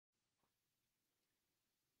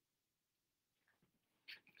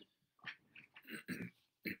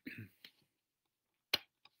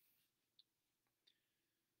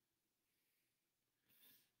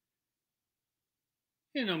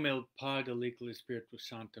En nombre del Padre, del Hijo y del Espíritu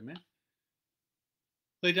Santo. Amén.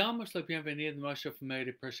 Le damos la bienvenida a nuestra familia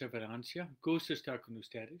de perseverancia. Gusto estar con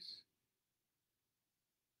ustedes.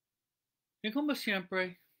 Y como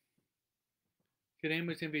siempre,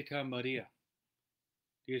 queremos invitar a María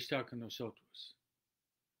a estar con nosotros.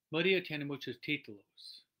 María tiene muchos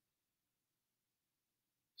títulos.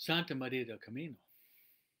 Santa María del Camino.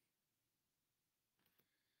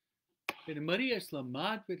 Pero María es la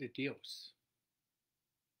Madre de Dios.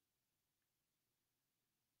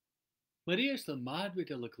 María es la Madre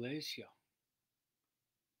de la Iglesia.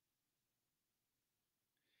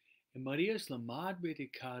 Y María es la Madre de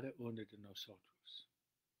cada uno de nosotros.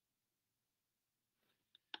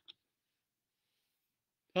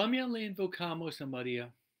 También le invocamos a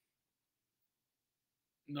María,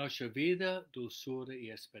 nuestra vida, dulzura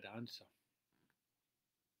y esperanza.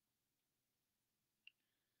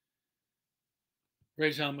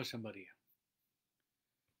 Rezamos a María.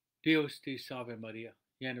 Dios te salve María,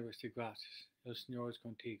 llena eres de gracias, el Señor es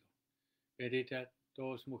contigo. Bendita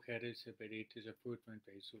todas mujeres y bendito es el fruto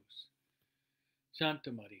de Jesús.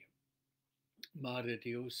 Santa María, Madre de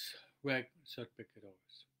Dios, ruega por nosotros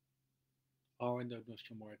pecadores, ahora en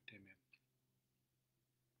nuestra muerte. Amén.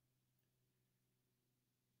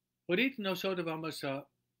 Ahorita nosotros vamos a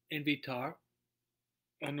invitar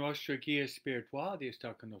a nuestro guía espiritual de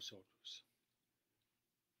estar con nosotros.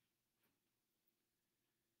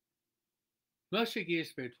 Nuestro guía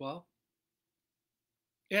espiritual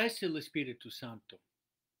es el Espíritu Santo.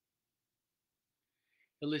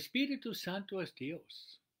 El Espíritu Santo es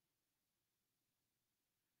Dios.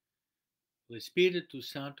 El Espíritu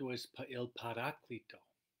Santo es el Paráclito.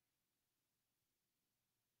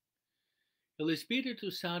 El Espíritu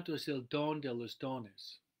Santo es el don de los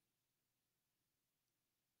dones.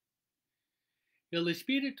 El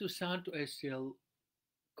Espíritu Santo es el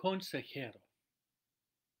consejero.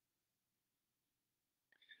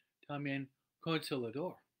 También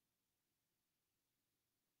consolador.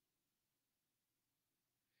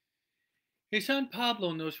 Y San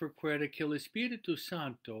Pablo nos recuerda que el Espíritu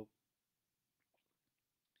Santo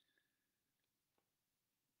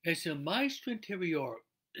es el maestro interior.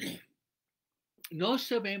 No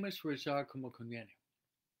sabemos rezar como conviene,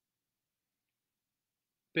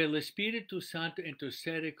 pero el Espíritu Santo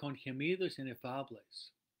intercede con gemidos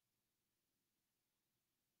inefables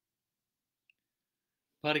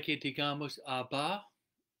para que digamos Abba,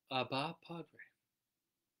 Abba Padre.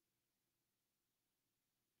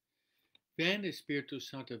 Ven Espíritu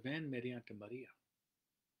Santo, ven mediante María.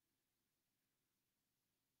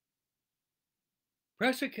 Por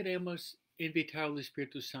eso queremos invitar al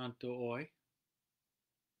Espíritu Santo hoy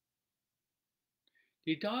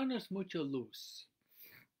de darnos mucha luz,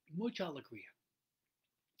 mucha alegría,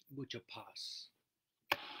 mucha paz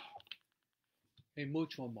y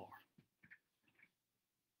mucho amor.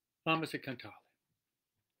 Vamos a cantarle.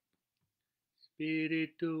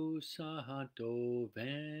 Espíritu Santo,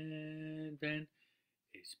 ven, ven.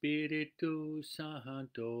 Espíritu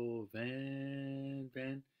Santo, ven,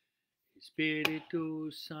 ven.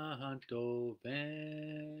 Espíritu Santo,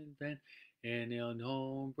 ven, ven. En el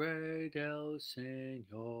nombre del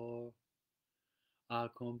Señor.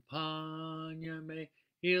 Acompáñame,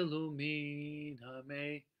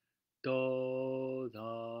 ilumíname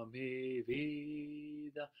toda mi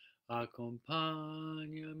vida.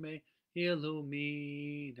 Acompáñame,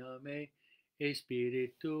 ilumíname,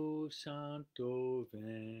 Espíritu Santo,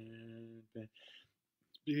 ven, ven.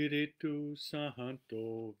 Espíritu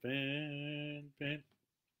Santo, ven, ven.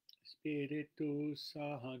 Espíritu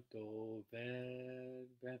Santo, ven,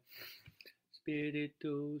 ven.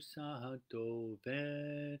 Espíritu Santo,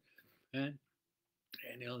 ven, ven.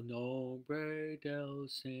 En el nombre del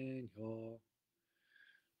Señor.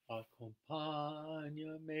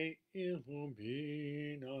 Acompáñame,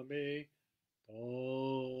 ilumíname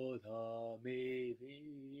toda mi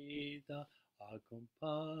vida.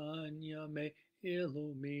 Acompáñame,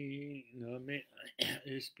 ilumíname,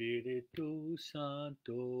 Espíritu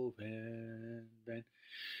Santo, ven, ven.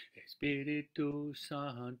 Espíritu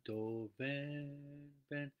Santo, ven,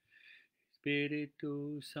 ven.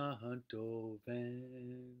 Espíritu Santo,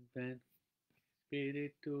 ven, ven.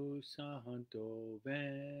 Espíritu Santo,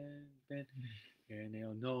 ven, ven, en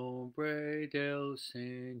el nombre del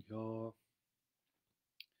Señor.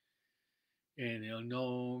 En el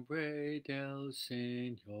nombre del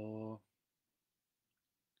Señor.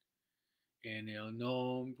 En el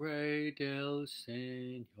nombre del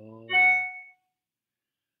Señor.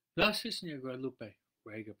 Gracias, Señor Guadalupe,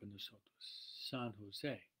 ruega por nosotros. San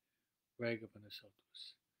José, ruega por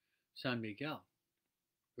nosotros. San Miguel,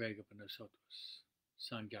 ruega por nosotros.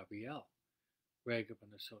 San Gabriel, ruega por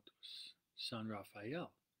nosotros. San Rafael,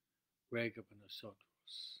 ruega por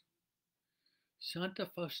nosotros. Santa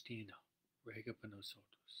Faustina, ruega por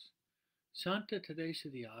nosotros. Santa Teresa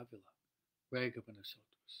de Ávila, ruega por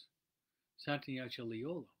nosotros. Santa Ignacia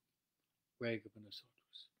Loyola, ruega por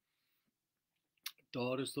nosotros.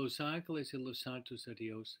 Todos los ángeles y los santos de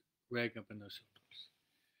Dios, ruega por nosotros.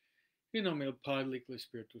 En nombre del Padre y del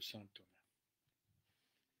Espíritu Santo.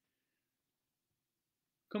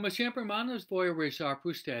 Como siempre, hermanos, voy a rezar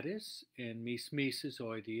por ustedes en mis misas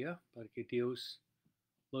hoy día, para que Dios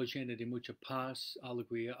los llene de mucha paz,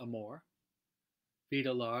 alegría, amor,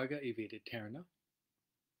 vida larga y vida eterna.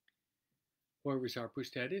 Voy a rezar por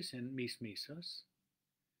ustedes en mis misas.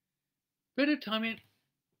 Pero también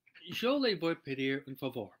yo le voy a pedir un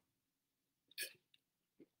favor.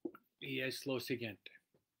 Y es lo siguiente.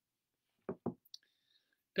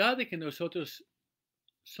 Dado que nosotros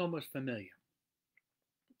somos familia,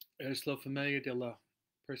 es la familia de la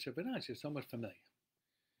perseverancia, somos familia.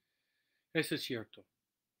 Eso es cierto.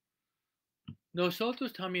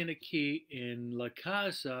 Nosotros también aquí en la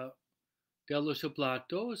casa de los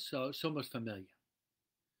Oblatos somos familia.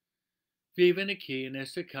 Viven aquí en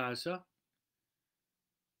esta casa.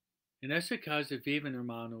 En esta casa viven,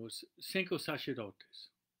 hermanos, 5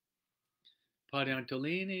 sacerdotes. Padre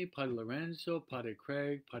Antolini, Padre Lorenzo, Padre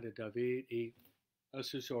Craig, Padre David y a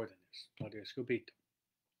sus órdenes, Padre Escobito.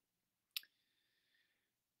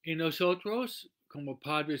 Y nosotros, como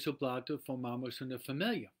Padres Oblatos, formamos una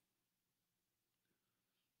familia.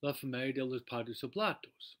 La familia de los Padres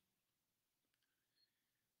Oblatos.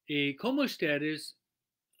 Y como ustedes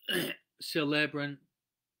celebran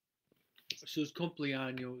sus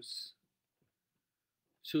cumpleaños,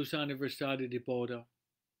 sus aniversarios de boda,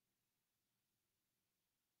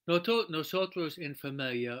 nosotros en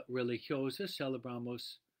familia religiosa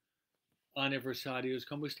celebramos aniversarios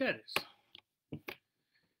como ustedes.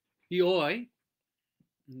 Y hoy,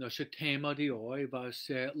 nuestro tema de hoy va a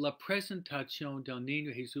ser la presentación del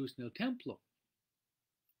niño Jesús en el templo,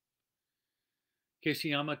 que se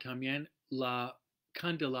llama también la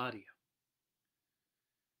Candelaria.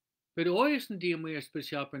 Pero hoy es un día muy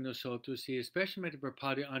especial para nosotros y especialmente para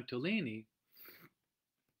Padre Antolini,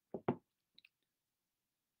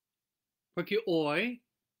 porque hoy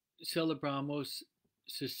celebramos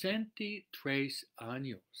 63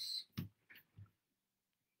 años.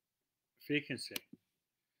 Fíjense,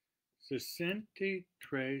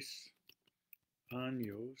 63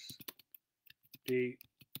 años de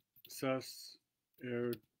sacerdocio.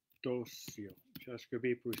 Ya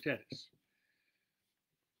escribí por ustedes.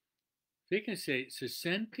 Fíjense,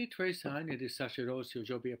 63 años de sacerdocio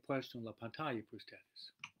yo había puesto en la pantalla por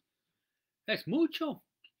ustedes. Es mucho.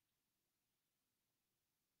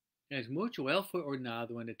 Es mucho. Él fue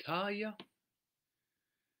ordenado en Italia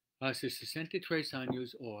hace 63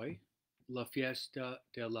 años hoy, la fiesta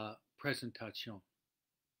de la Presentacion.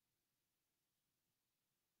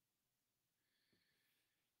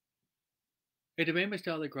 Y debemos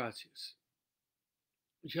darle gracias.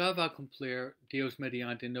 Ya va a cumplir, Dios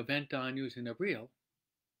mediante, 90 años en abril.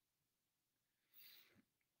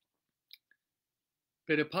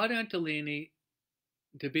 Pero Padre Antolini,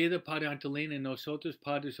 debido a Padre Antolini, nosotros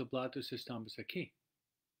Padres Oblatos estamos aquí.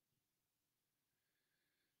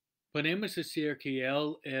 Podemos decir que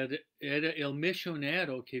él era el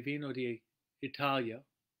misionero que vino de Italia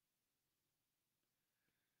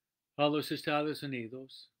a los Estados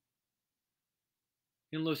Unidos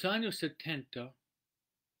en los años 70,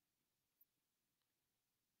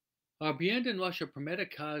 abriendo nuestra primera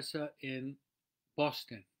casa en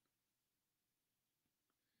Boston.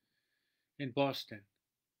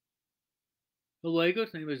 Luego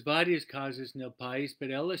tenemos varias casas en el país,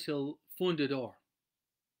 pero él es el fundador.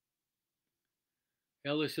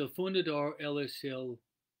 Él es el fundador, él es el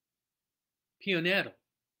pionero,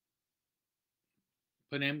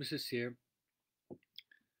 podemos decir,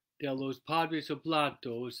 de los Padres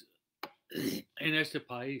Oblatos en este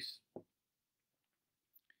país.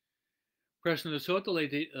 Pues nosotros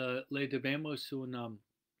le debemos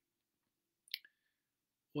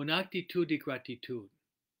una actitud de gratitud,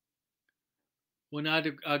 un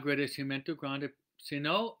agradecimiento grande. Si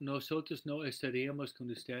no, nosotros no estaríamos con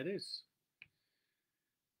ustedes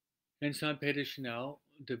en San Pedro Chinal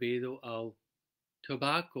debido al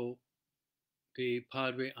tabaco de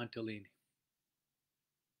Padre Antolini.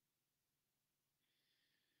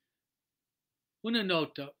 Una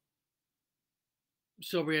nota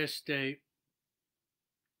sobre este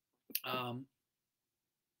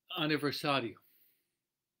aniversario.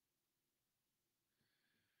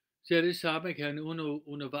 Ustedes saben que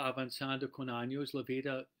uno va avanzando con años, la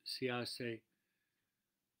vida se hace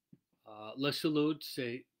la salud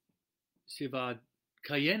se va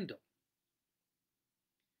cayendo.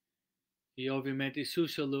 Y obviamente su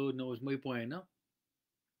salud no es muy buena.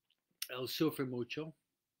 Él sufre mucho.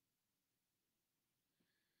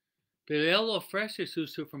 Pero Él ofrece su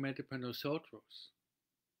sufrimiento para nosotros.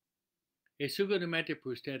 Y seguramente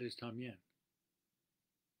para ustedes también.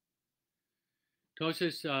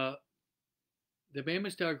 Entonces,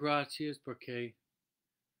 debemos dar gracias porque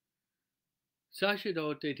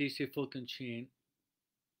sacerdote dice Fulton Sheen,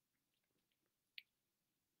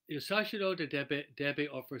 el sacerdote debe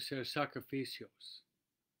ofrecer sacrificios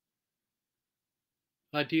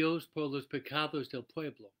a Dios por los pecados del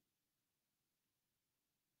pueblo.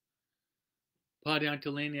 Padre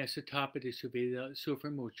Antolín en esa etapa de su vida sufre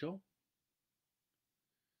mucho,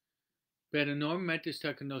 pero normalmente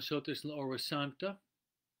está con nosotros en la hora santa.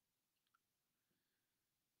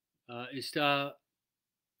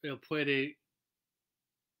 Él puede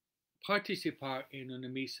participar en una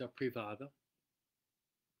misa privada.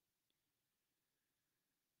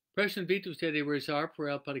 Por eso invito a ustedes a rezar por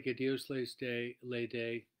él para que Dios le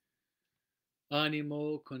dé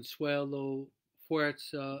ánimo, consuelo,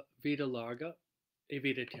 fuerza, vida larga y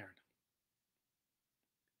vida eterna.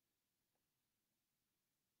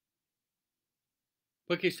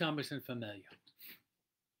 Porque estamos en familia.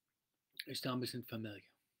 Estamos en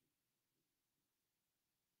familia.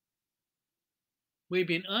 Muy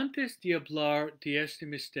bien, antes de hablar de este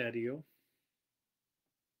misterio,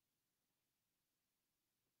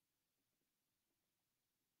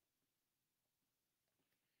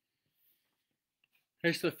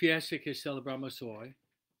 es la fiesta que celebramos hoy.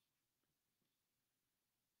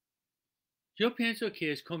 Yo pienso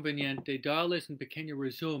que es conveniente darles un pequeño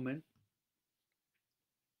resumen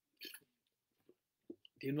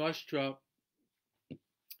de nuestro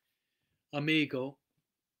amigo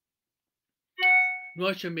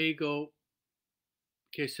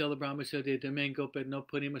que celebramos el día domingo, pero no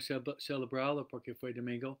pudimos celebrarlo porque fue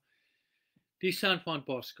domingo, de San Juan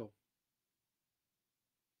Bosco.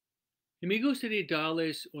 Y me gustaría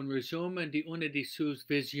darles un resumen de una de sus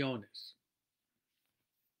visiones.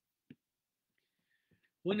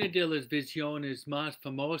 Una de las visiones más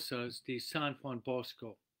famosas de San Juan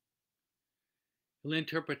Bosco, la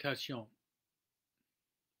interpretación.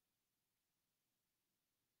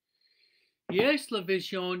 Y es la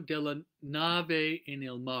visión de la nave en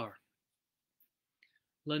el mar.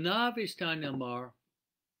 La nave está en el mar,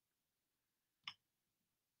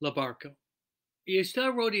 la barca, y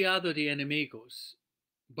está rodeado de enemigos,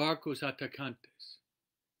 barcos atacantes.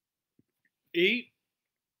 Y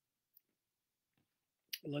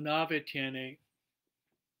la nave tiene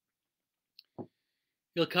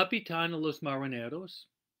el capitán y los marineros,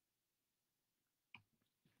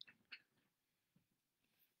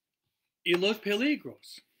 y los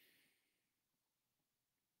peligros.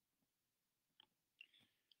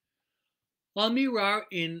 Al mirar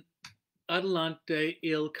en adelante,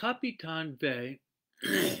 el capitán ve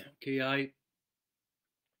que hay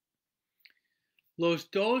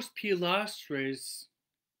los dos pilastres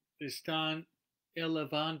están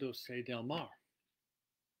elevándose del mar.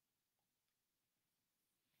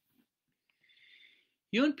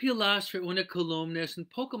 Y un pilastre, una columna, es un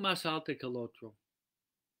poco más alta que el otro.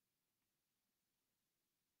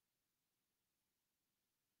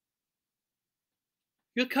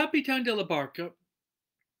 El capitán de la barca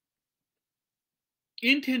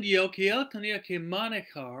entendió que él tenía que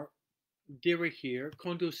manejar, dirigir,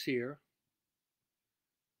 conducir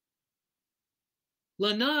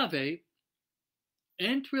la nave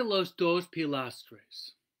entre los dos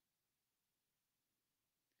pilastres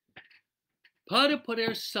para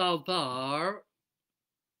poder salvar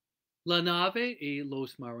la nave y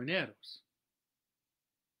los marineros.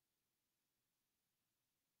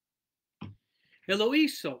 Él lo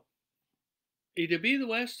hizo, y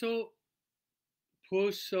debido a esto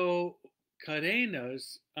puso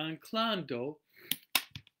cadenas anclando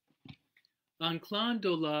la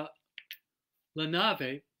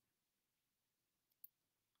nave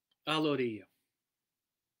a la orilla.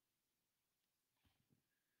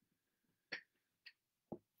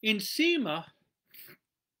 Encima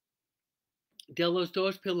de los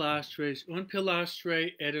dos pilastres, un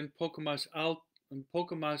pilastre era un poco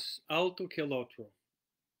más alto que el otro.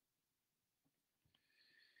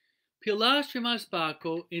 Pilastre más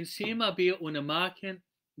bajo, encima había una imagen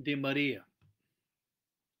de María.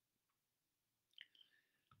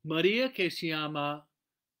 María que se llama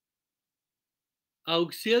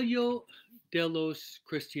Auxilio de los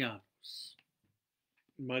Cristianos.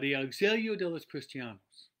 María Auxilio de los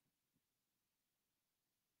Cristianos.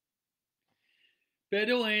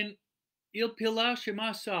 Pero en el pilar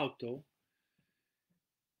más alto,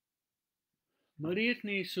 María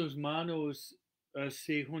tenía sus manos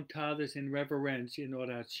así juntadas en reverencia, en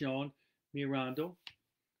oración, mirando.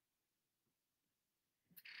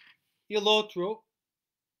 Y el otro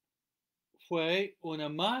fue una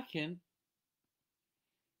imagen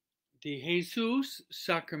de Jesús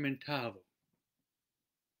sacramentado.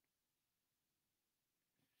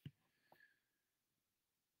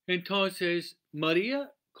 Entonces,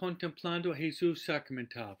 María contemplando a Jesús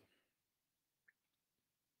sacramentado.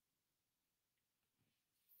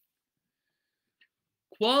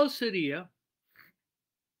 ¿Cuál sería,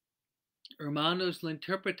 hermanos, la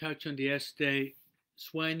interpretación de este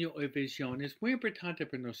sueño o visión? Es muy importante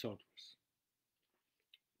para nosotros.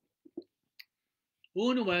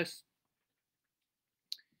 Uno es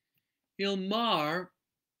el mar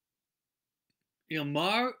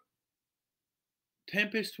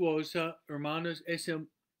tempestuoso, hermanos, es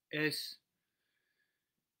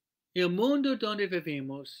el mundo donde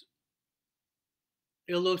vivimos,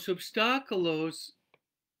 y los obstáculos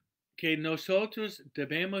que nosotros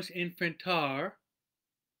debemos enfrentar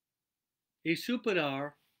y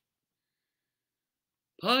superar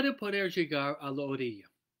para poder llegar a la orilla.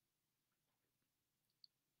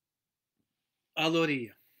 A la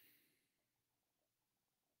orilla.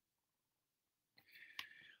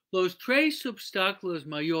 Los tres obstáculos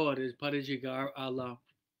mayores para llegar a la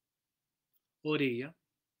orilla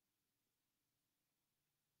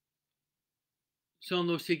son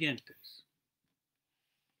los siguientes.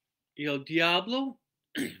 El diablo,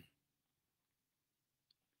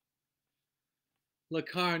 la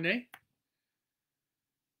carne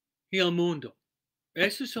y el mundo.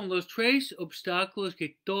 Esos son los tres obstáculos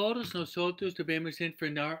que todos nosotros debemos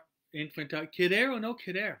enfrentar, querer o no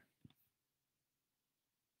querer.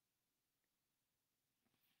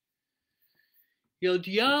 El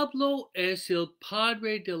diablo es el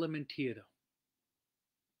padre de la mentira.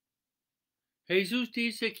 Jesús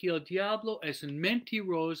dice que el diablo es un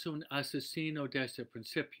mentiroso, un asesino desde el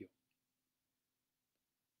principio.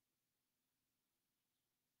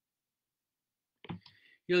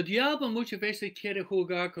 Y el diablo muchas veces quiere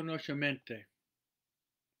jugar con nuestra mente.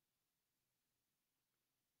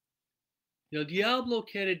 El diablo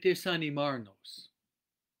quiere desanimarnos.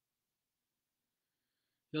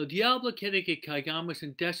 El diablo quiere que caigamos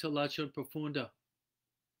en desolación profunda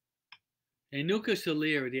y nunca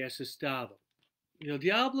salir de ese estado. El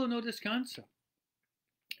diablo no descansa.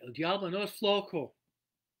 El diablo no es flojo.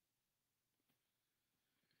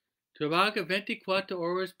 Trabaja 24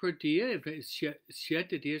 horas por día y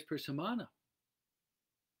 7 días por semana.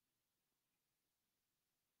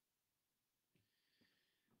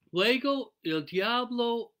 Luego, el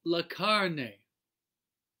diablo, la carne.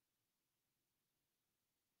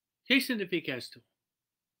 ¿Qué significa esto?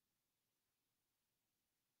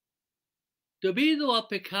 Debido al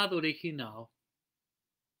pecado original,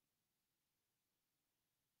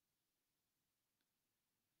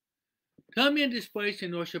 también después de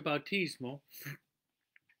nuestro bautismo,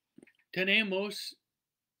 tenemos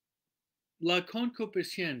la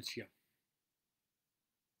concupiscencia.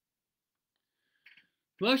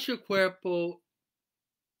 Nuestro cuerpo,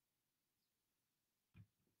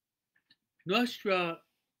 nuestra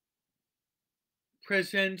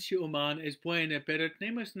presencia humana es buena, pero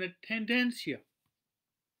tenemos una tendencia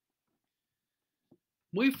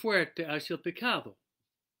muy fuerte hacia el pecado.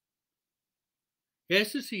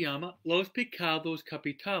 Eso se llama los pecados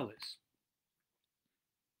capitales.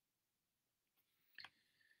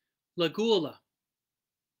 La gula,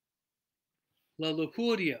 la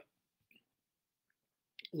lujuria,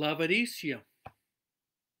 la avaricia,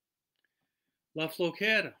 la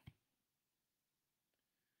flojera,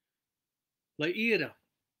 la ira,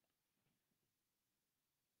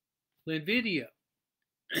 la envidia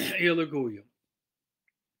y el orgullo.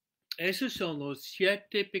 Esos son los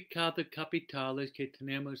 7 pecados capitales que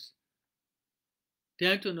tenemos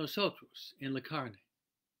dentro de nosotros, en la carne.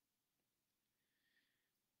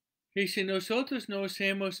 Y si nosotros no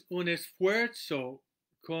hacemos un esfuerzo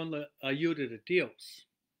con la ayuda de Dios,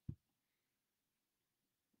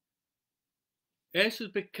 esos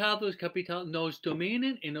pecados capitales nos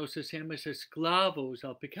dominan y nos hacemos esclavos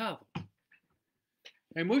al pecado.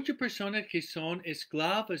 Hay muchas personas que son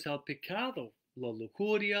esclavas al pecado, la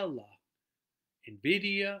lujuria, la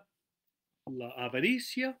envidia, la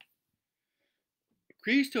avaricia.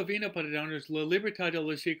 Cristo vino para darnos la libertad de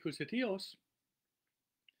los hijos de Dios,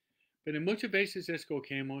 pero muchas veces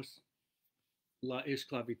escogemos la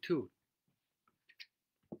esclavitud.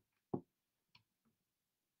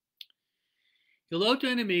 El otro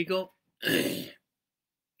enemigo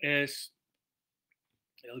es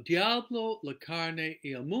el diablo, la carne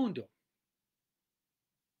y el mundo.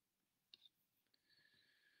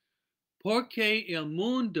 Porque el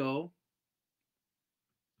mundo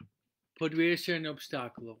podría ser un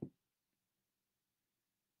obstáculo.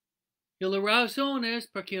 Y la razón es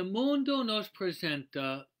porque el mundo nos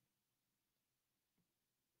presenta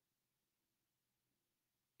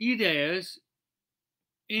ideas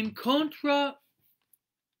en contra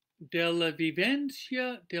de la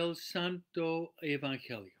vivencia del Santo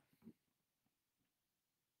Evangelio.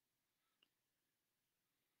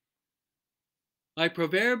 Hay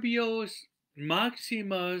proverbios,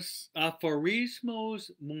 máximas,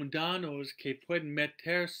 aforismos mundanos que pueden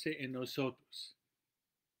meterse en nosotros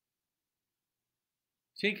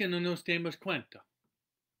sin que no nos demos cuenta.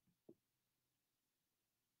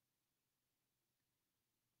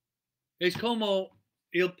 Es como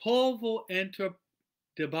el polvo entra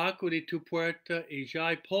debajo de tu puerta y ya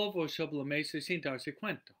hay polvo sobre la mesa sin darse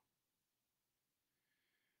cuenta.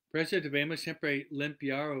 Por eso debemos siempre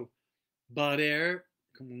limpiar o barrer,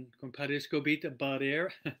 con padre escobita,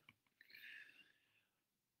 barrer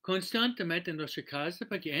constantemente en nuestra casa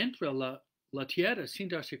para que entre la tierra sin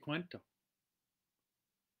darse cuenta.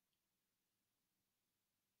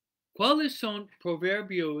 ¿Cuáles son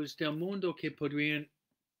proverbios del mundo que podrían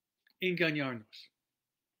engañarnos?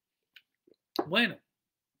 Bueno,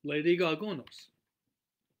 le digo algunos.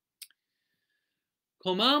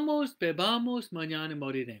 Comamos, bebamos, mañana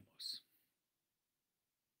moriremos.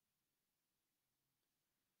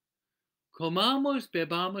 Comamos,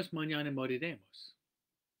 bebamos, mañana moriremos.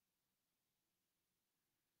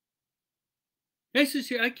 Es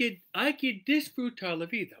decir, hay que disfrutar la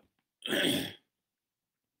vida,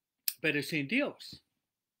 pero sin Dios.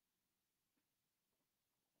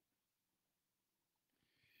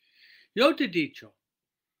 Yo te he dicho,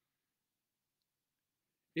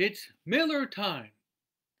 it's Miller time.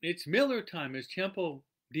 It's Miller time. Es tiempo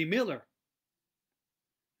de Miller.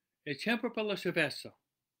 Es tiempo para la cerveza.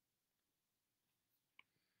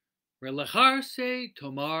 Relajarse,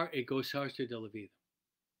 tomar y gozarse de la vida.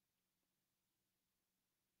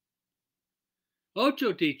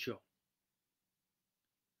 Otro dicho.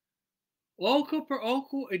 Ojo por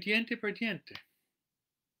ojo y diente por diente.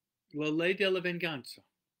 La ley de la venganza.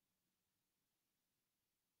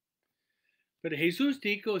 Pero Jesús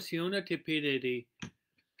dijo, si uno te pide de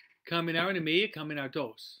caminar una milla, caminar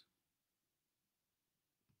dos.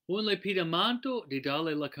 Uno le pide manto, de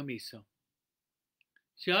darle la camisa.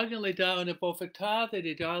 Si alguien le da una bofetada,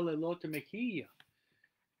 de darle la otra mejilla.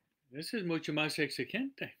 Eso es mucho más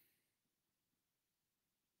exigente.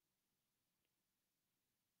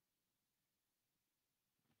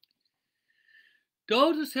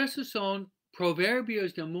 Todos esos son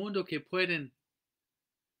proverbios del mundo que pueden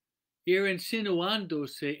ir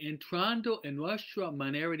insinuándose, entrando en nuestra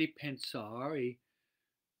manera de pensar y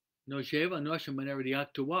nos lleva a nuestra manera de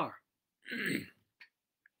actuar.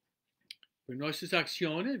 Pero nuestras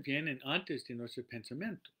acciones vienen antes de nuestros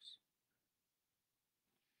pensamientos.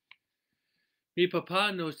 Mi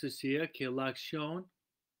papá nos decía que la acción,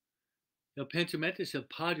 el pensamiento es el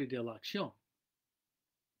padre de la acción.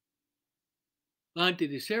 Antes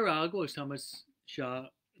de hacer algo, estamos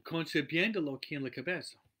ya concebiéndolo aquí en la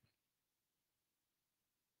cabeza.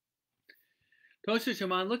 Entonces,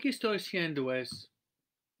 hermano, lo que estoy haciendo es,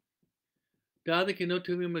 dado que no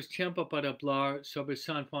tuvimos tiempo para hablar sobre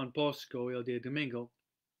San Juan Bosco el día domingo,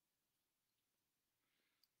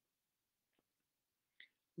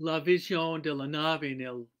 la visión de la nave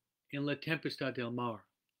en la tempestad del mar.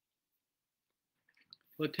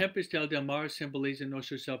 La tempestad del mar simboliza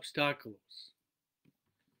nuestros obstáculos.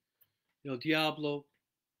 El diablo,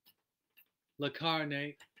 la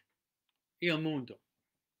carne y el mundo.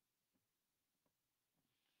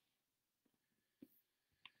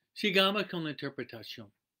 Sigamos con la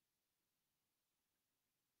interpretación.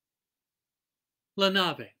 La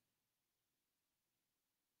nave.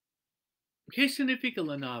 ¿Qué significa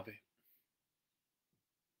la nave?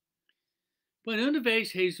 Bueno, una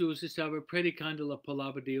vez Jesús estaba predicando la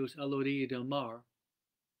palabra de Dios a la orilla del mar.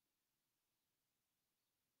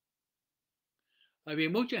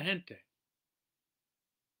 Había mucha gente.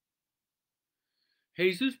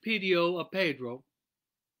 Jesús pidió a Pedro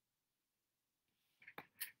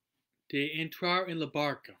de entrar en la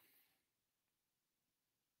barca.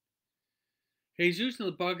 Jesús en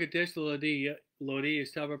la barca desde la orilla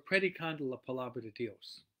estaba predicando la palabra de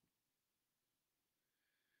Dios.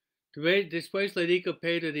 Después le dijo a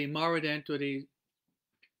Pedro de mar adentro de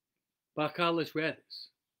bajar las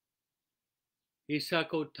redes. Y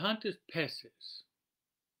sacó tantos peces.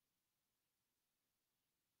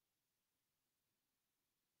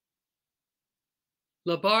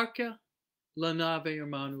 La barca, la nave,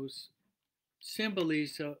 hermanos,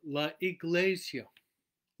 simboliza la iglesia.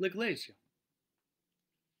 La iglesia.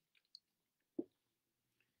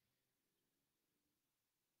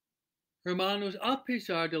 Hermanos, a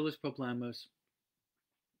pesar de los problemas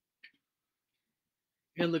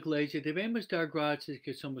en la iglesia, debemos dar gracias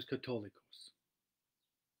que somos católicos.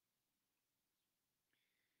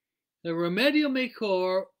 El remedio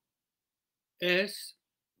mejor es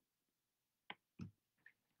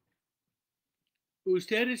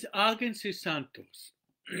ustedes háganse santos.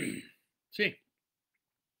 Sí.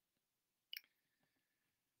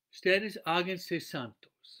 Ustedes háganse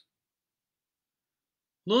santos.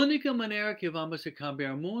 La única manera que vamos a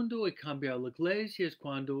cambiar el mundo y cambiar la iglesia es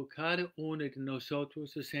cuando cada uno de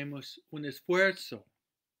nosotros hacemos un esfuerzo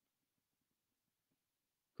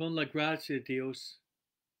con la gracia de Dios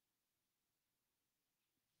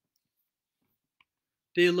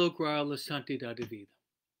de lograr la santidad de vida.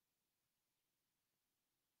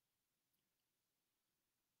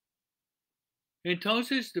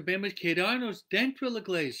 Entonces debemos quedarnos dentro de la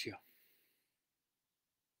iglesia.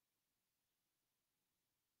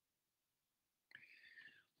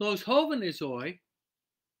 Los jóvenes hoy,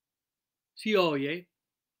 si oye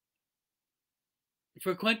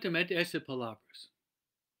frecuentemente esas palabras.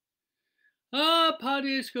 Ah,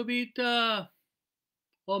 padre escobita,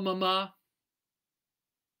 o mamá.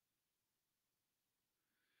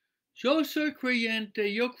 Yo soy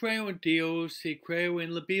creyente, yo creo en Dios y creo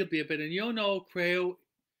en la Biblia, pero yo no creo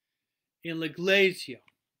en la iglesia.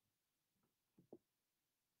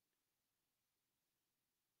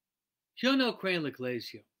 Yo no creo en la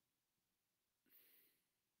iglesia.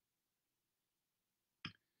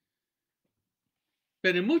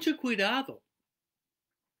 Pero mucho cuidado.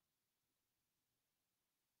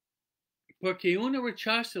 Porque uno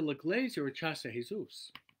rechaza la iglesia, rechaza a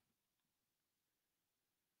Jesús.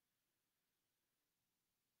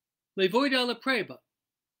 Le voy a dar la prueba.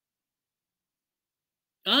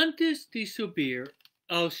 Antes de subir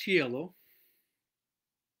al cielo,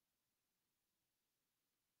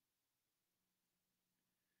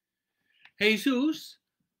 Jesús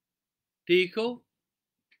dijo,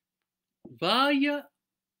 vayan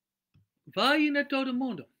a todo el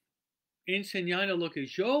mundo, enseñando lo que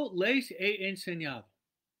yo les he enseñado,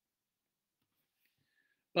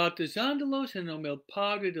 bautizándolos en nombre del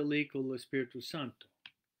Padre, del Hijo y del Espíritu Santo.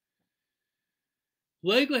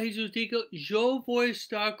 Luego Jesús dijo, yo voy a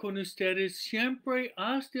estar con ustedes siempre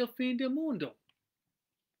hasta el fin del mundo.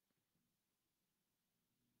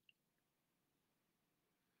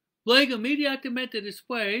 Luego, inmediatamente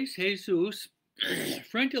después, Jesús,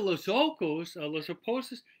 frente a los ojos a los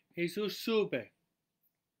apóstoles, Jesús sube,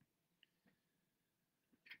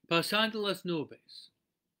 pasando las nubes,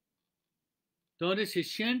 donde se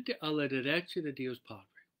siente a la derecha de Dios Padre.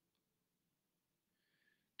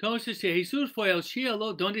 Entonces, si Jesús fue al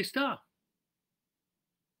cielo, ¿dónde está?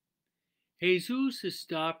 Jesús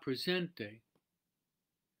está presente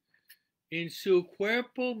en su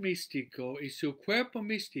cuerpo místico, y su cuerpo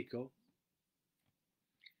místico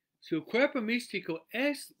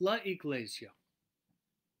es la iglesia.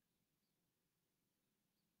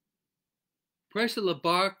 Por eso la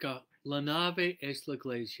barca, la nave es la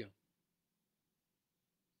iglesia.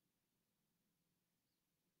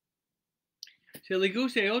 Si le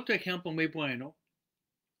gusta otro ejemplo muy bueno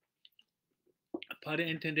para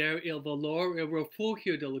entender el valor, el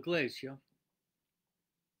refugio de la iglesia,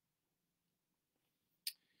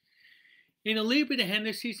 en el libro de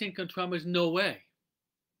Génesis encontramos Noé.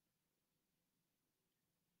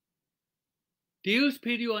 Dios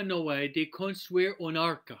pidió a Noé de construir un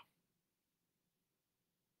arca.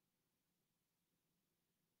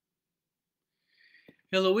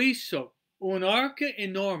 Él lo hizo, un arca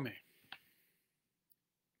enorme.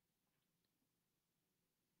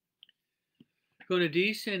 Cuando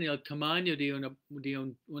dicen el tamaño de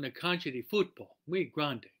una cancha de fútbol, muy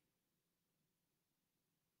grande.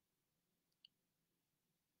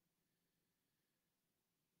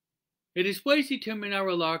 Y después de terminar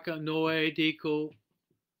el arca, Noé dijo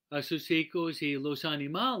a sus hijos y los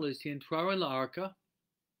animales de entrar en la arca,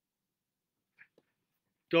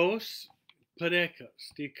 2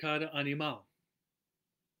 parejas de cada animal.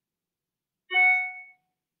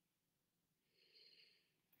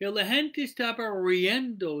 Y la gente estaba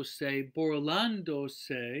riéndose,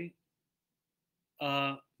 burlándose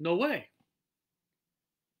a Noé.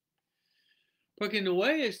 Porque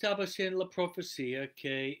Noé estaba haciendo la profecía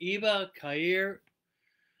que iba a caer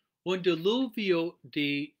un diluvio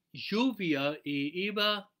de lluvia y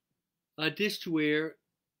iba a destruir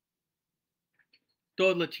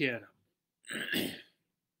toda la tierra.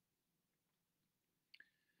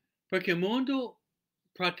 porque el mundo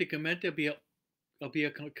prácticamente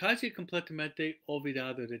había casi completamente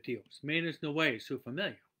olvidado de Dios, menos Noé y su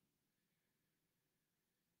familia.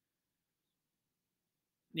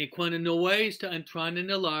 Y cuando Noé está entrando en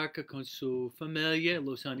el arca con su familia,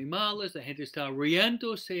 los animales, la gente está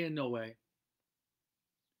riéndose en Noé.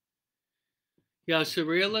 Y al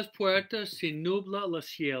cerrar las puertas se nubla el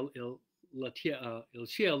cielo,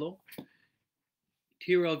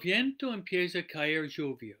 tira el viento, empieza a caer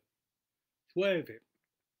lluvia. Llueve,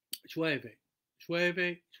 llueve,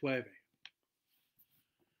 llueve, llueve.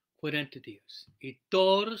 40 días. Y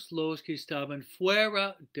todos los que estaban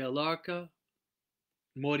fuera del arca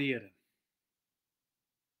murieron.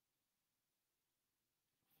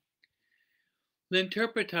 La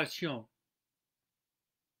interpretación.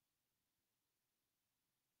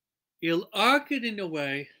 El arca de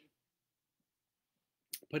Noé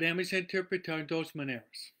podemos interpretar de dos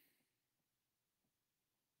maneras.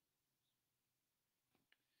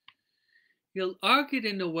 El arca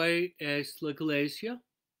de Noé es la iglesia.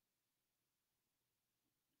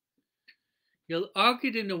 El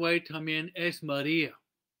arca de Noé también es María.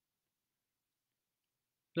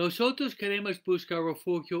 Nosotros queremos buscar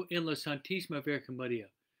refugio en la Santísima Virgen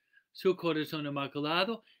María, su corazón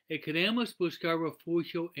inmaculado, y queremos buscar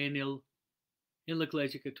refugio en la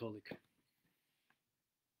Iglesia Católica.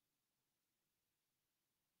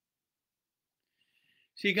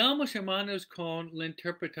 Sigamos, hermanos, con la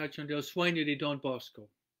interpretación del sueño de Don Bosco.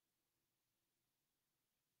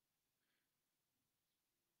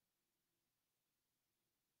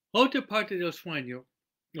 Otra parte del sueño,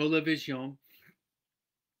 o la visión,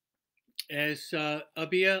 es,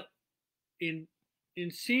 había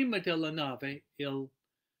encima de la nave el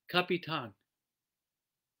capitán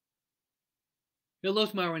y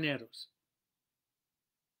los marineros.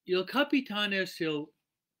 Y el capitán es el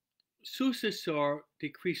sucesor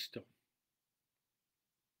de Cristo,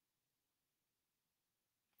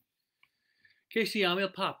 que se llama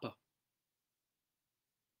el Papa.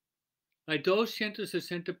 Hay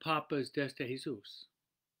 260 papas desde Jesús.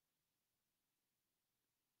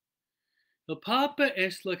 El Papa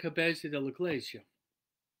es la cabeza de la Iglesia.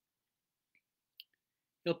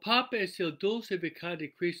 El Papa es el dulce vicario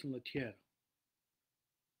de Cristo en la tierra.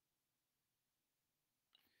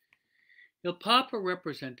 El Papa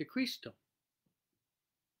representa a Cristo.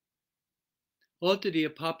 Otro día,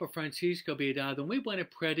 Papa Francisco había dado muy buena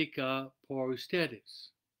prédica por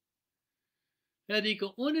ustedes. Le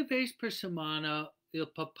digo, una vez por semana, el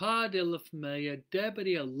papá de la familia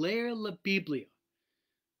debería leer la Biblia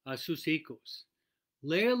a sus hijos.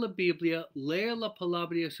 Leer la Biblia, leer la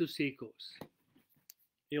palabra de sus hijos.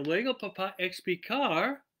 Y luego el papá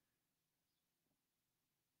explicar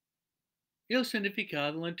el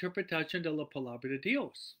significado, la interpretación de la palabra de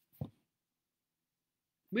Dios.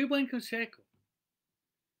 Muy buen consejo.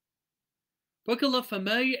 Porque la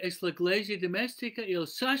familia es la iglesia doméstica y el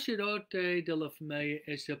sacerdote de la familia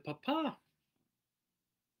es el papá.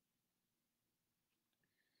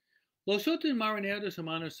 Los otros marineros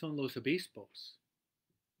hermanos son los obispos.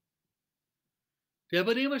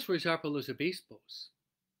 Deberíamos rezar por los obispos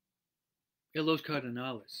y los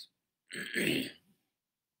cardenales.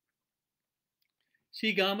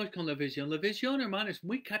 Sigamos con la visión. La visión, hermano, es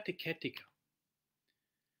muy catequética.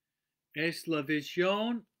 Es la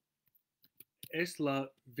visión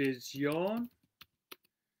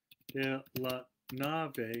de la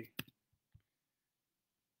nave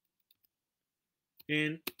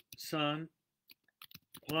en San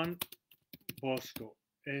Juan Bosco.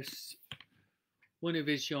 Es una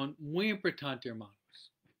visión muy importante,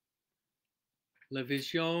 hermanos. La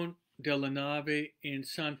visión de la nave en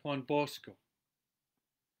San Juan Bosco.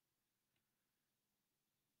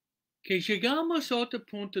 Que llegamos a otro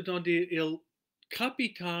punto donde el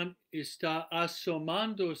capitán está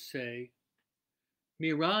asomándose,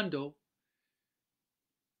 mirando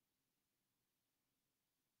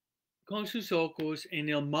con sus ojos en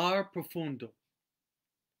el mar profundo.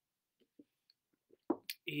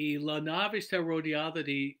 Y la nave está rodeada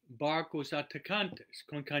de barcos atacantes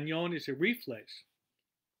con cañones y rifles.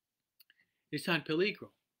 Está en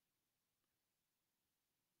peligro.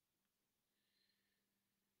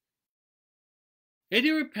 Y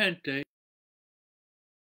de repente,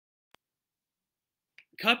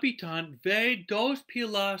 capitán ve dos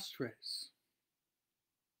pilastres.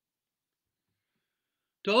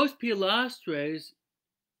 Dos pilastres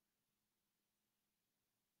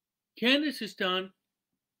quienes están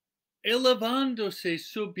elevándose,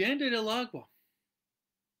 subiendo del agua.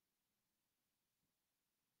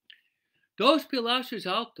 Dos pilastres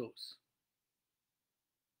altos.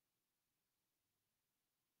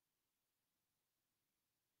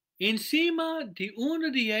 Encima de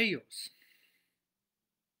uno de ellos,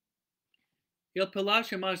 el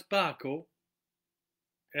palacio más bajo,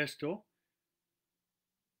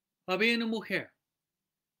 había una mujer.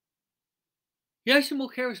 Y esa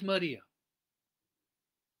mujer es María,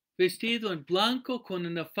 vestido en blanco con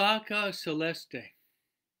una faja celeste.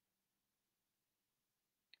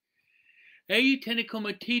 Ella tiene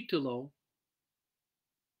como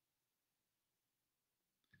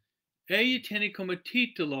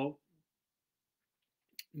título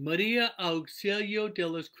María Auxilio de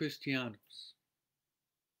los Cristianos.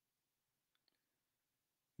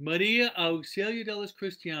 María Auxilio de los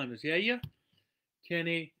Cristianos. Y ella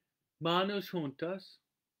tiene manos juntas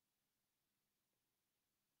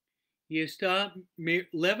y está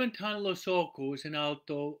levantando los ojos en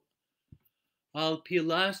alto al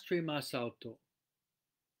pilastre más alto.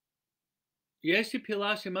 Y ese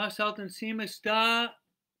pilastre más alto encima está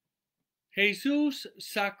Jesús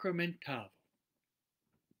sacramentado.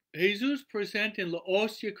 Jesús presente en la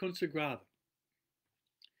hostia consagrada,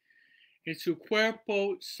 en su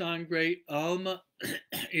cuerpo, sangre, alma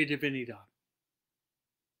y divinidad.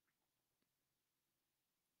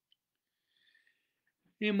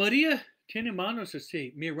 Y María tiene manos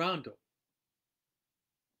así, mirando.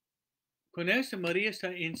 Con eso María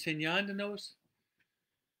está enseñándonos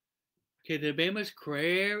que debemos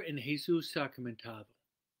creer en Jesús sacramentado.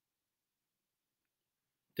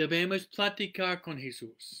 Debemos platicar con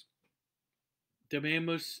Jesús.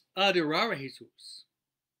 Debemos adorar a Jesús.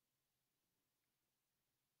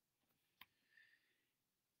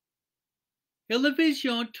 Y la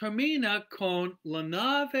visión termina con la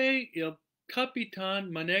nave, el capitán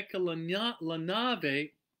maneja la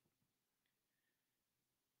nave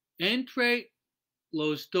entre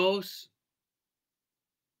los dos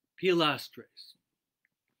pilastres.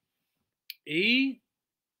 Y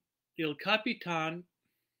el capitán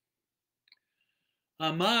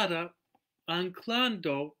amarra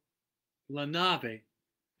anclando la nave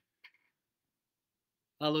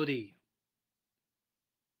a la orilla.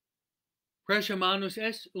 Pues hermanos,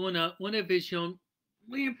 es una visión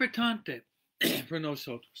muy importante para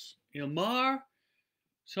nosotros. El mar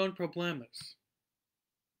son problemas,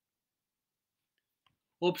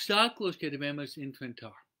 obstáculos que debemos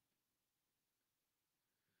enfrentar.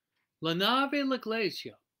 La nave, la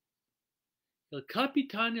iglesia, el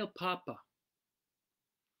capitán y el papa,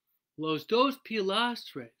 los dos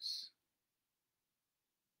pilastres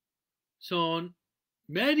son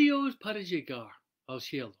medios para llegar al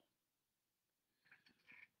cielo.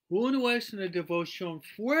 Uno es una devoción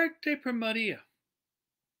fuerte por María,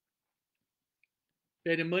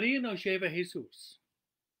 pero María nos lleva a Jesús.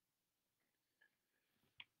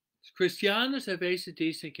 Los cristianos a veces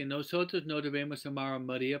dicen que nosotros no debemos amar a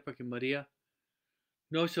María porque María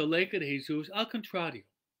nos aleja de Jesús. Al contrario,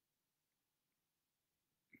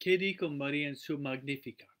 ¿qué dijo María en su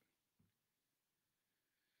Magnífica?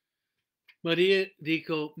 María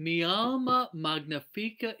dijo, mi alma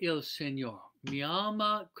magnifica el Señor. Mi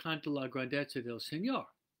alma canta la grandeza del Señor.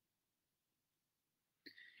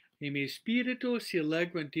 Y mi espíritu se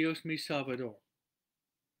alegra en Dios mi Salvador.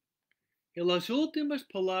 Y las últimas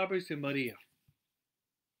palabras de María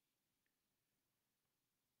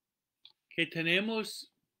que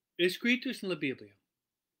tenemos escritas en la Biblia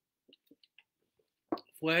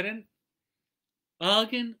fueron,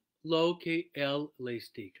 hagan lo que Él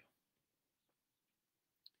les diga.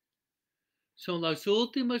 Son las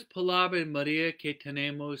últimas palabras de María que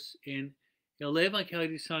tenemos en el Evangelio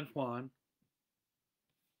de San Juan,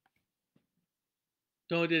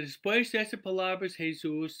 donde después de esas palabras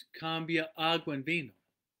Jesús cambia agua en vino,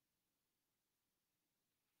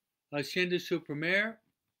 haciendo su primer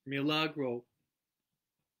milagro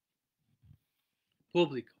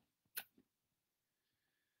público.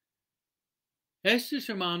 Estos,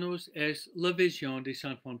 hermanos, es la visión de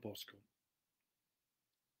San Juan Bosco.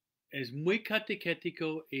 Es muy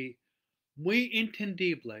catequético y muy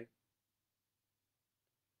entendible,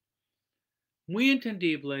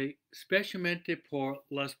 especialmente por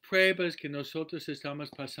las pruebas que nosotros estamos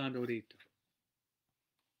pasando ahorita.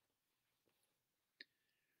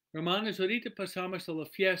 Hermanos, ahorita pasamos a la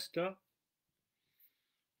fiesta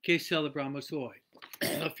que celebramos hoy.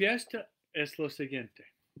 La fiesta es lo siguiente.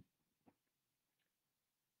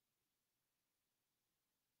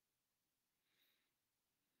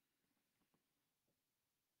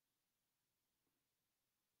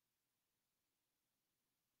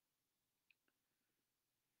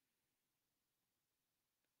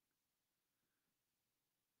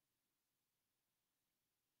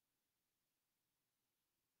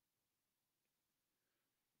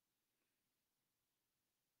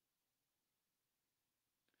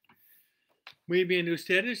 Muy bien,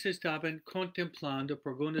 ustedes estaban contemplando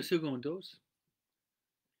por unos segundos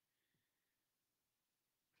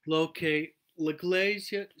lo que la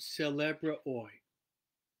iglesia celebra hoy.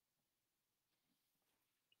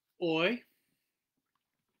 Hoy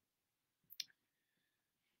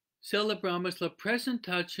celebramos la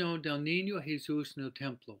presentación del niño Jesús en el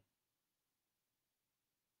templo.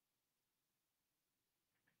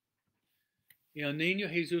 Y el niño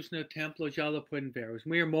Jesús en el templo ya lo pueden ver. Es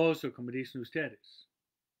muy hermoso, como dicen ustedes.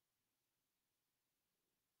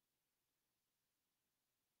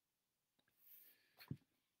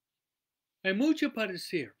 Hay mucho para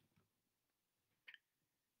decir.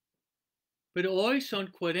 Pero hoy son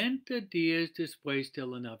 40 días después de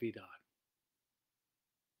la Navidad.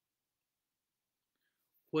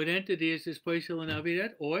 40 días después de la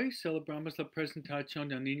Navidad, hoy celebramos la presentación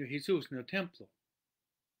del niño Jesús en el templo.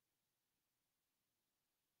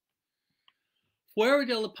 Fuera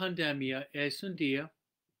de la pandemia es un día,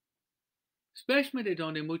 especialmente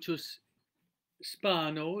donde muchos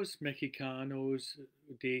hispanos, mexicanos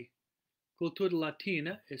de cultura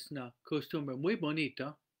latina, es una costumbre muy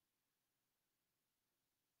bonita,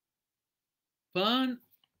 van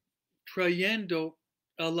trayendo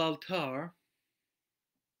al altar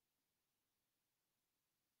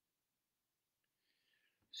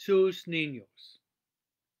sus niños.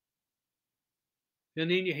 El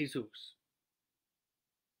niño Jesús.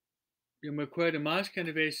 Yo me acuerdo más que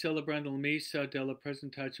una vez celebrando la misa de la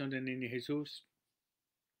presentación del niño Jesús,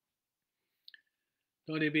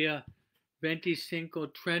 donde había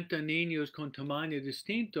 25, 30 niños con tamaños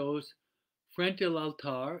distintos frente al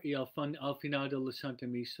altar y al final de la Santa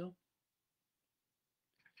Misa.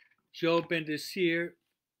 Yo bendecir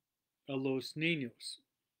a los niños.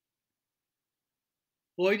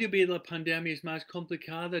 Hoy, debido a la pandemia, es más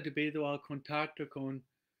complicada debido al contacto con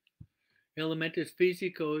elementos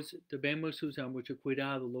físicos. Debemos usar mucho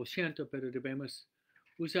cuidado. Lo siento, pero debemos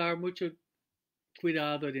usar mucho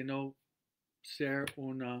cuidado de no ser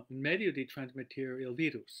un medio de transmitir el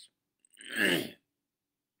virus.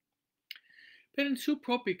 Pero en su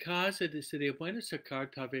propia casa sería bueno sacar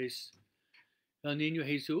tal vez el niño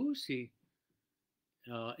Jesús y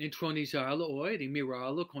entronizarlo hoy, de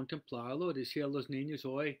mirarlo, contemplarlo, decir a los niños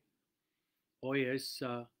hoy es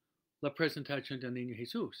la presentación del niño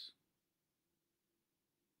Jesús.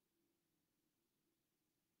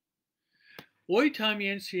 Hoy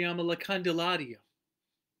también se llama la Candelaria.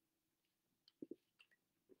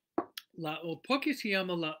 ¿Por qué se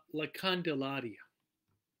llama la Candelaria?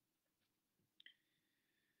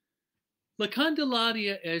 La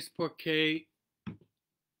Candelaria es porque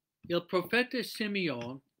el profeta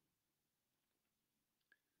Simeón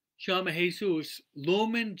llama a Jesús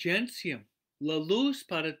Lumen Gentium, la luz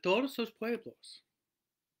para todos los pueblos.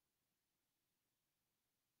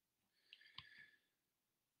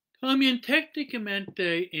 También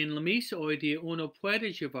técnicamente en la misa hoy día uno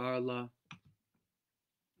puede llevar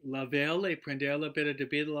la vela y prenderla, pero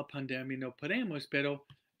debido a la pandemia no podemos, pero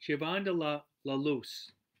llevando la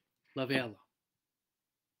luz, la vela.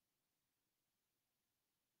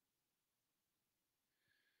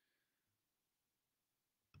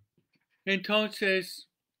 Entonces,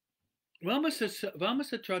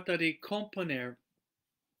 vamos a tratar de componer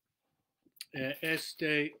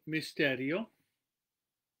este misterio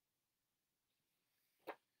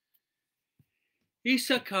y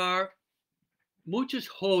sacar muchas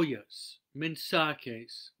joyas,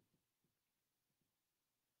 mensajes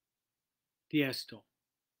de esto.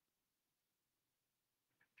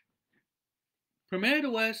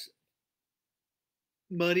 Primero es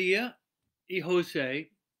María y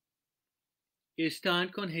José están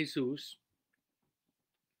con Jesús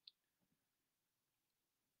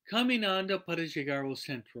caminando para llegar al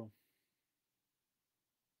centro.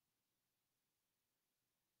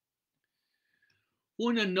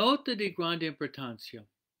 Una nota de grande importancia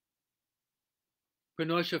para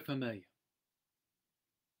nuestra familia.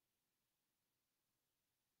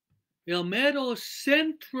 El mero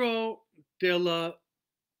centro de la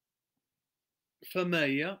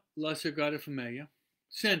familia, la Sagrada Familia,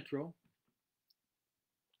 centro,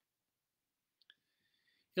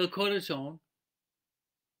 el corazón,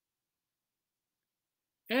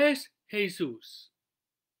 es Jesús.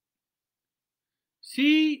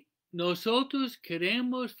 Si nosotros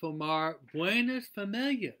queremos formar buenas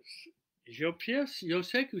familias, yo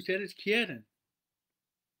sé que ustedes quieren.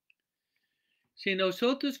 Si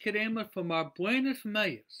nosotros queremos formar buenas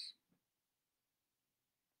familias,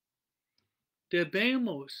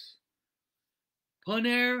 debemos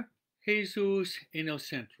poner Jesús en el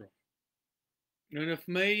centro. Una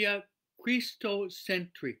familia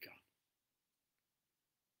cristocéntrica.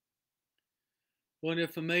 Una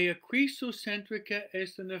familia cristocéntrica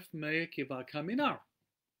es una familia que va a caminar.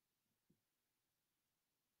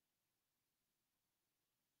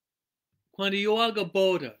 Cuando yo hago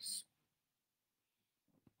bodas,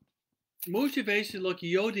 muchas veces lo que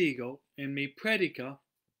yo digo en mi prédica,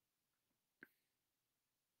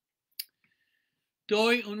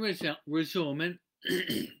 doy un resumen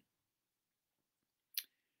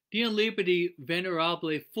de un libro de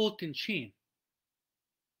venerable Fulton Sheen.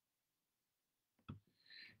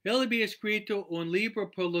 Él había escrito un libro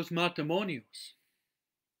por los matrimonios.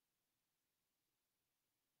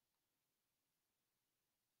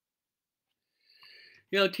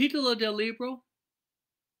 Y el título del libro,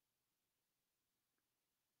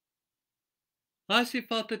 hace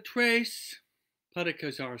falta 3 para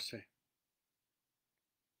casarse.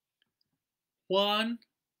 Juan,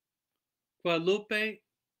 Guadalupe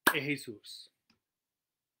y Jesús.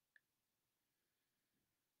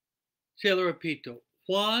 Se lo repito,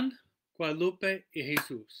 Juan, Guadalupe y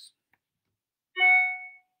Jesús.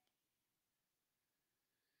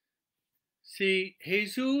 Si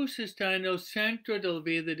Jesús está en el centro de la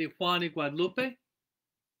vida de Juan y Guadalupe,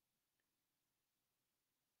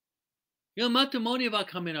 el matrimonio va a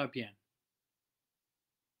caminar bien.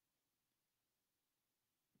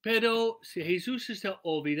 Pero si Jesús está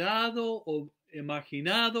olvidado o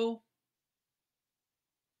imaginado,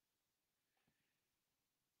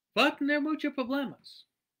 va a tener muchos problemas.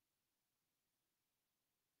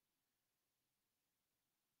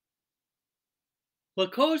 La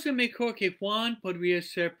cosa mejor que Juan podría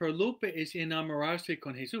hacer por Lupe es enamorarse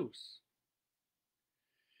con Jesús.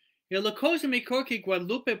 Y la cosa mejor que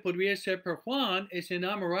Guadalupe podría hacer por Juan es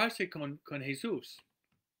enamorarse con Jesús.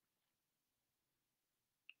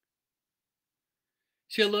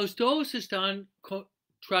 Si los dos están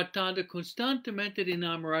tratando constantemente de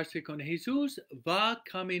enamorarse con Jesús, va a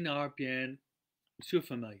caminar bien su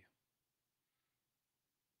familia.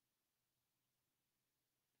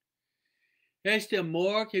 Este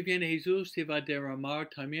amor que viene Jesús se va a derramar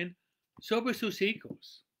también sobre sus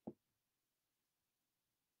hijos.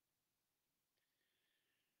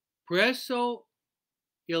 Por eso,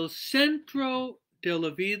 el centro de la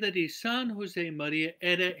vida de San José y María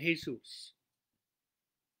era Jesús.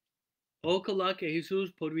 Ojalá que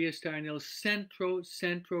Jesús podría estar en el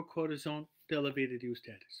centro corazón de la vida de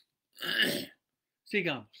ustedes.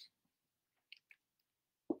 Sigamos.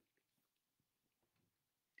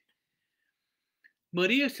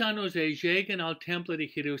 María y San José llegan al templo de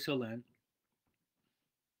Jerusalén.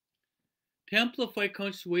 El templo fue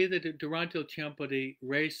construido durante el tiempo de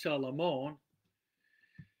Rey Salomón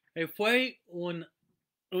y fue un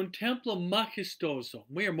templo majestuoso,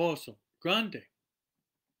 muy hermoso, grande,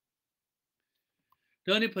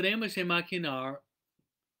 donde podemos imaginar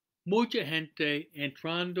mucha gente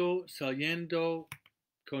entrando, saliendo,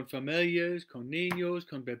 con familias, con niños,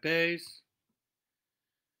 con bebés.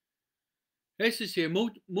 Es decir,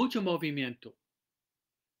 mucho movimiento.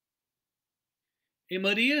 Y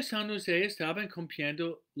María y San José estaban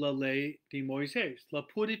cumpliendo la ley de Moisés, la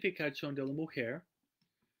purificación de la mujer.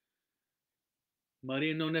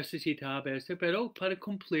 María no necesitaba esto, pero para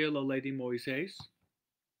cumplir la ley de Moisés.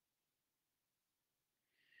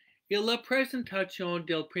 Y la presentación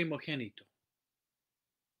del primogénito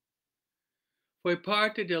fue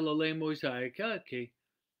parte de la ley mosaica que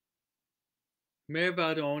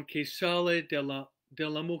varón que sale de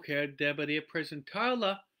la mujer debería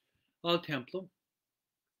presentarla al templo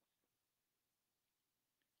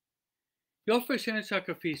y ofrecer un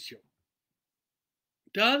sacrificio.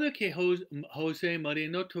 Dado que José y María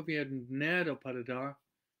no tuvieron dinero para dar,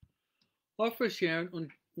 ofrecieron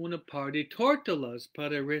una par de tortillas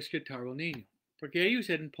para rescatar al niño, porque ellos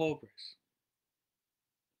eran pobres.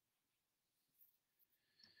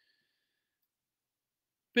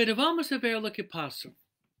 Pero vamos a ver lo que pasó.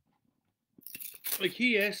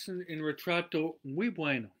 Aquí es un retrato muy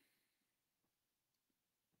bueno.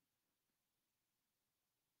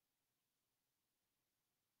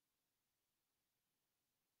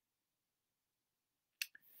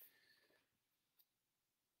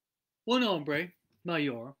 Un hombre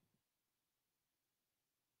mayor,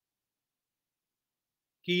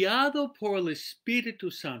 guiado por el Espíritu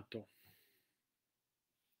Santo,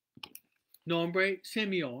 nombre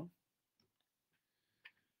Simeón.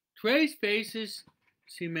 3 veces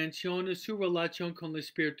se menciona su relación con el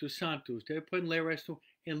Espíritu Santo. Ustedes pueden leer esto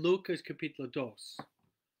en Lucas capítulo 2.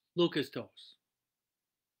 Lucas 2.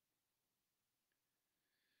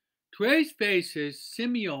 3 veces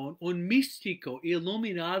Simeón, un místico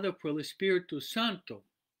iluminado por el Espíritu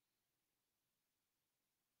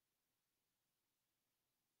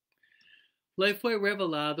le fue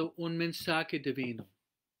revelado un mensaje divino.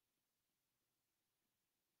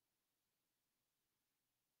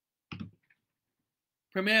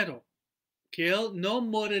 Primero, que él no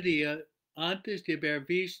moriría antes de haber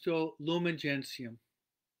visto Lumen Gentium.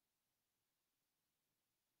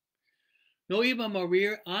 No iba a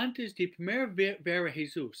morir antes de primero ver a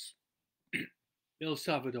Jesús, el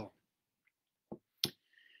Salvador.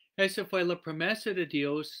 Esa fue la promesa de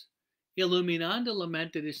Dios, iluminando la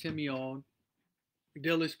mente de Simeón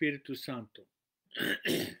del Espíritu Santo.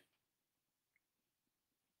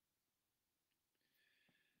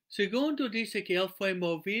 Segundo, dice que él fue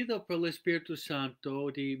movido por el Espíritu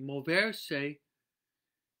Santo de moverse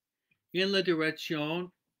en la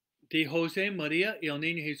dirección de José, María y el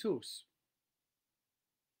niño Jesús.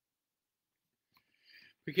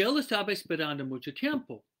 Porque él estaba esperando mucho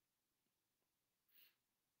tiempo.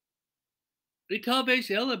 Y tal vez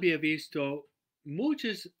él había visto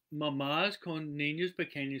muchas mamás con niños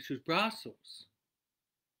pequeños en sus brazos.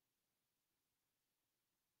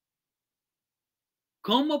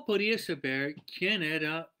 ¿Cómo podía saber quién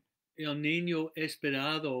era el niño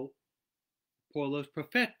esperado por los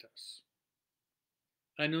profetas?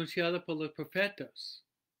 Anunciado por los profetas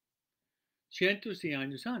cientos de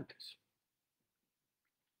años antes.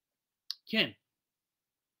 ¿Quién?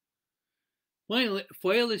 Bueno,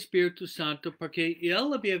 fue el Espíritu Santo porque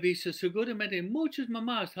él había visto seguramente muchas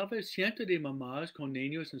mamás, tal vez cientos de mamás con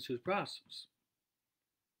niños en sus brazos.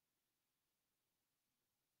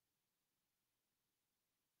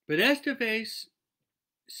 Pero esta vez,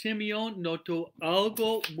 Simeón notó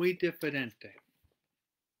algo muy diferente.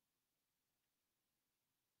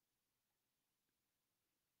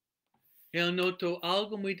 Él notó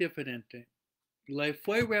algo muy diferente. Le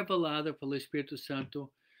fue revelado por el Espíritu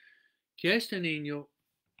Santo que este niño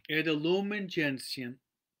era Lumen Gentium,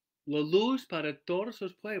 la luz para todos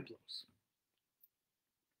los pueblos.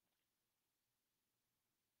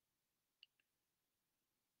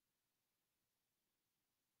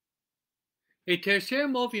 El tercer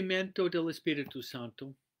movimiento del Espíritu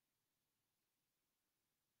Santo.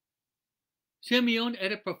 Simeón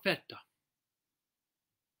era profeta.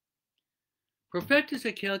 Profeta es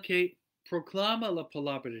aquel que proclama la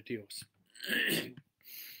palabra de Dios.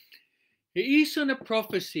 E hizo una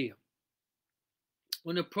profecía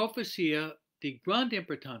de grande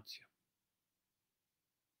importancia.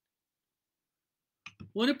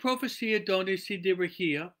 Una profecía donde se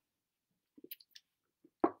dirigía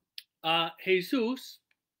a Jesús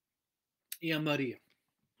y a María.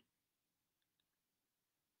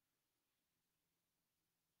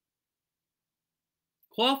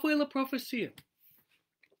 ¿Cuál fue la profecía?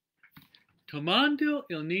 Tomando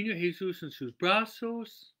el niño Jesús en sus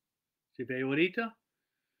brazos, se ve ahorita,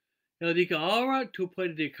 él dijo, ahora tú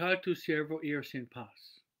puedes dejar tu siervo irse en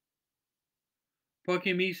paz.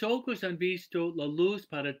 Porque mis ojos han visto la luz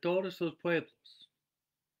para todos los pueblos.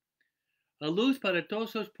 La luz para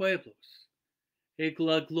todos los pueblos es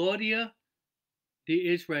la gloria de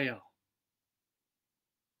Israel.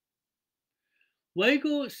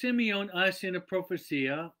 Luego Simeón hace una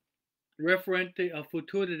profecía referente al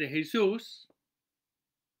futuro de Jesús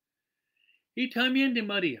y también de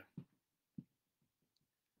María.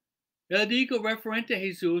 Él dijo referente a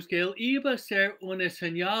Jesús que él iba a ser una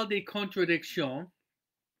señal de contradicción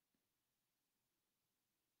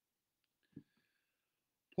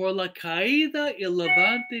por la caída y el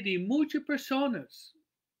levante de muchas personas.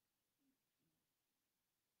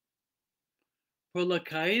 Por la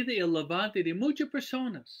caída y el levante de muchas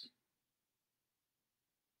personas.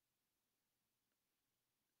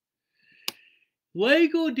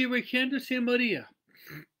 Luego dirigiéndose a María,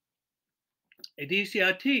 y dice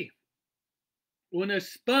a ti, una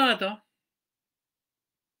espada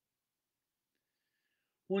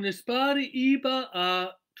iba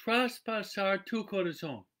a traspasar tu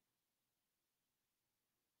corazón.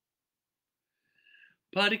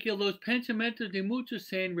 Para que los pensamientos de muchos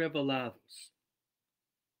sean revelados.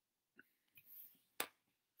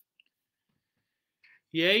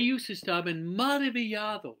 Y ellos estaban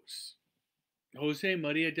maravillados, José y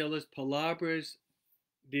María, de las palabras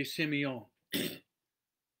de Simeón.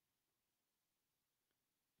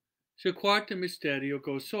 Su cuarto misterio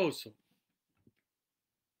gozoso.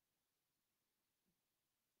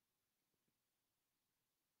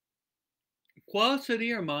 ¿Cuál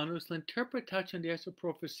sería, hermanos, la interpretación de esa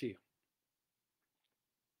profecía?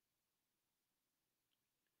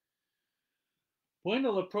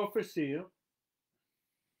 Bueno, la profecía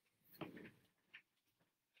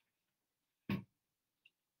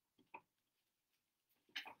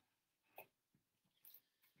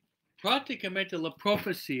prácticamente la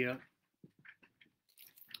profecía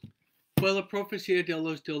fue la profecía de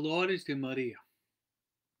los dolores de María.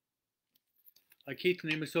 Aquí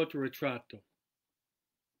tenemos otro retrato.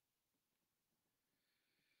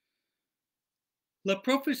 La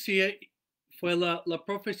profecía fue la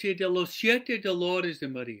profecía de los 7 dolores de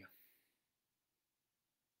María.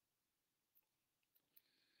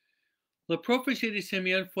 La profecía de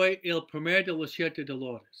Simeón fue el primer de los 7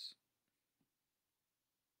 dolores.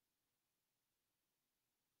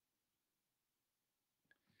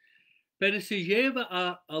 Pero se lleva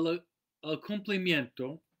al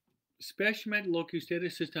cumplimiento, especialmente lo que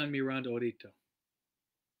ustedes están mirando ahorita.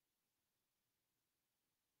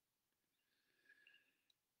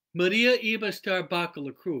 María iba a estar bajo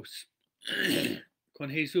la cruz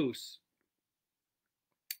con Jesús.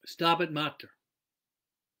 Stabat Mater.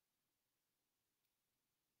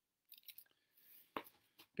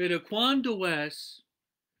 Pero cuando es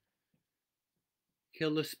que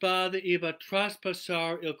la espada iba a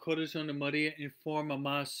traspasar el corazón de María en forma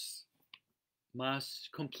más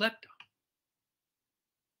completa.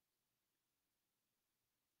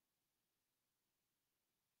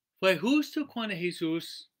 Fue justo cuando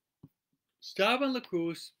Jesús estaba en la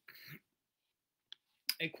cruz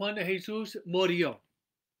y cuando Jesús murió.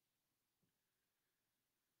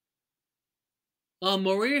 Al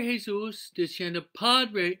morir Jesús, diciendo,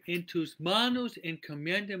 Padre, en tus manos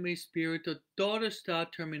encomiendo mi espíritu, todo está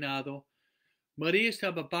terminado. María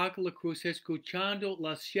estaba bajo la cruz escuchando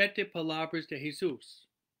las 7 palabras de Jesús.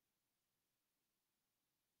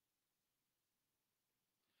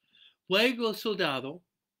 Luego el soldado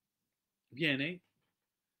viene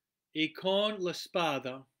y con la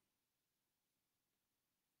espada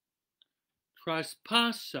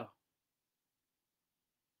traspasa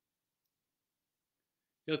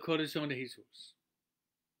el corazón de Jesús.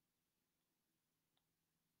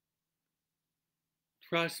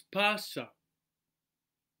 Traspasa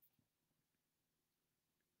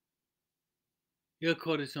el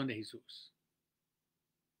corazón de Jesús.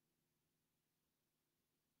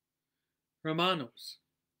 Hermanos,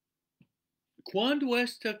 cuando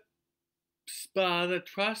esta espada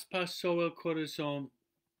traspasó el corazón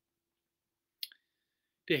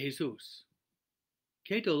de Jesús,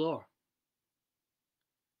 qué dolor.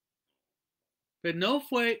 Pero no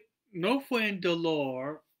fue en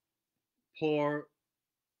dolor por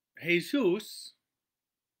Jesús.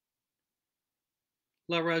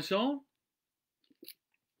 La razón,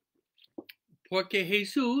 porque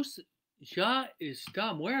Jesús ya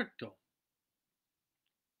está muerto.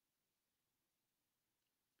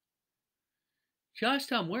 Ya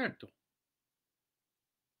está muerto.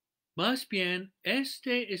 Más bien,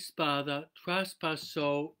 esta espada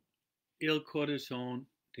traspasó el corazón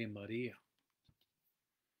de María.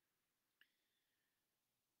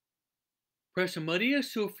 Pues María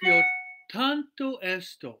sufrió tanto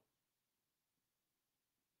esto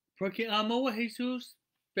porque amó a Jesús,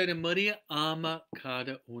 pero María ama a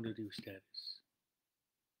cada uno de ustedes.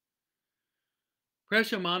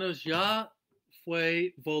 Pues hermanos, ya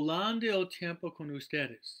fue volando el tiempo con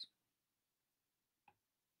ustedes.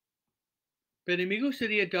 Pero me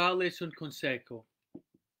gustaría darles un consejo.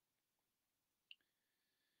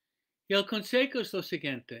 Y el consejo es lo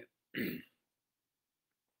siguiente.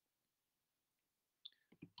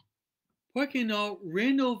 ¿Por qué no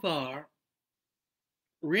renovar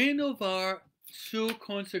su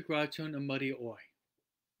consagración a María hoy?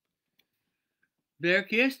 Ver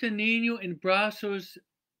que este niño en brazos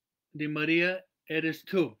de María eres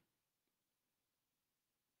tú.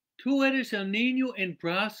 Tú eres el niño en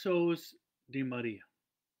brazos de María.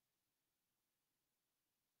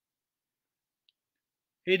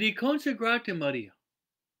 Y de consagrarte a María.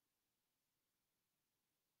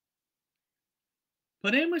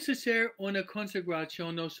 Podemos hacer una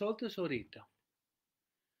consagración nosotros ahorita.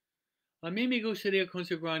 A mí me gustaría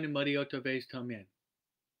consagrar a María otra vez también.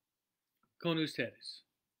 Con ustedes.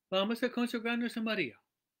 Vamos a consagrarnos a María.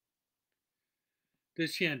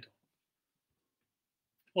 Diciendo,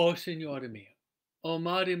 oh Señora mía, oh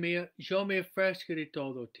Madre mía, yo me ofrezco de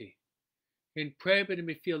todo a ti. En prueba de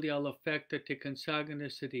mi filial afecto te consagro en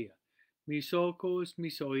este día. Mis ojos,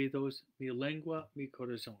 mis oídos, mi lengua, mi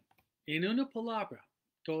corazón. En una palabra,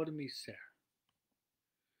 todo mi ser.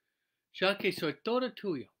 Ya que soy todo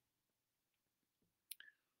tuyo.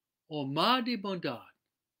 Oh Madre bondad,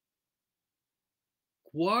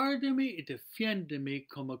 guárdame y defiéndeme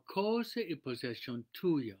como cosa y posesión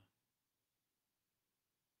tuya.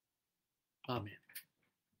 Amén.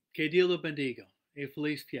 Que Dios lo bendiga y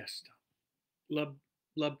feliz fiesta.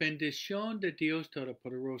 La bendición de Dios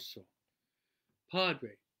Todopoderoso,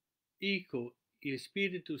 Padre, Hijo y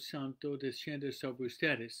Espíritu Santo descienda sobre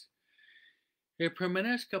ustedes y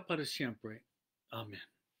permanezca para siempre. Amén.